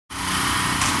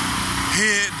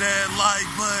Hit that like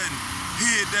button,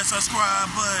 hit that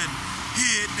subscribe button,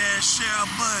 hit that share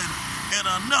button, and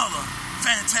another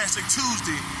fantastic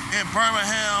Tuesday in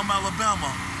Birmingham, Alabama.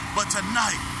 But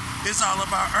tonight is all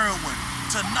about Erwin.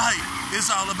 Tonight is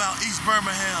all about East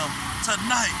Birmingham.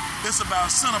 Tonight it's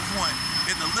about Centerpoint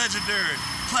in the legendary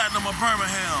Platinum of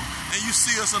Birmingham. And you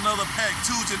see us another pack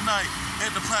Tuesday night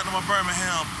at the Platinum of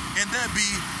Birmingham. And that be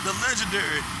the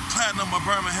legendary Platinum of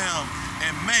Birmingham.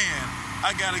 And man,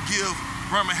 I gotta give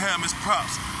Birmingham its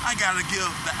props. I gotta give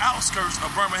the outskirts of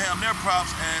Birmingham their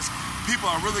props, as people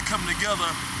are really coming together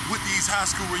with these high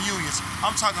school reunions.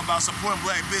 I'm talking about supporting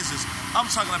black business. I'm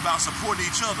talking about supporting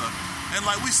each other. And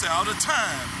like we say all the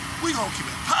time, we gonna keep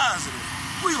it positive.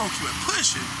 We gonna keep it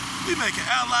pushing. We making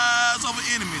allies over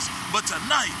enemies. But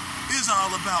tonight is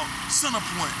all about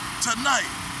Centerpoint. Tonight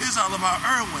is all about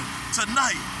Erwin.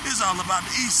 Tonight is all about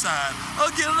the East Side.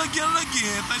 Again and again and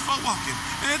again. Thanks for walking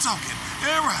and talking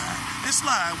and riding and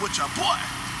slide with your boy,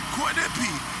 Courtney P,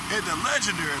 at the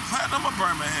legendary Platinum of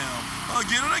Birmingham.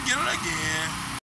 Again and again and again.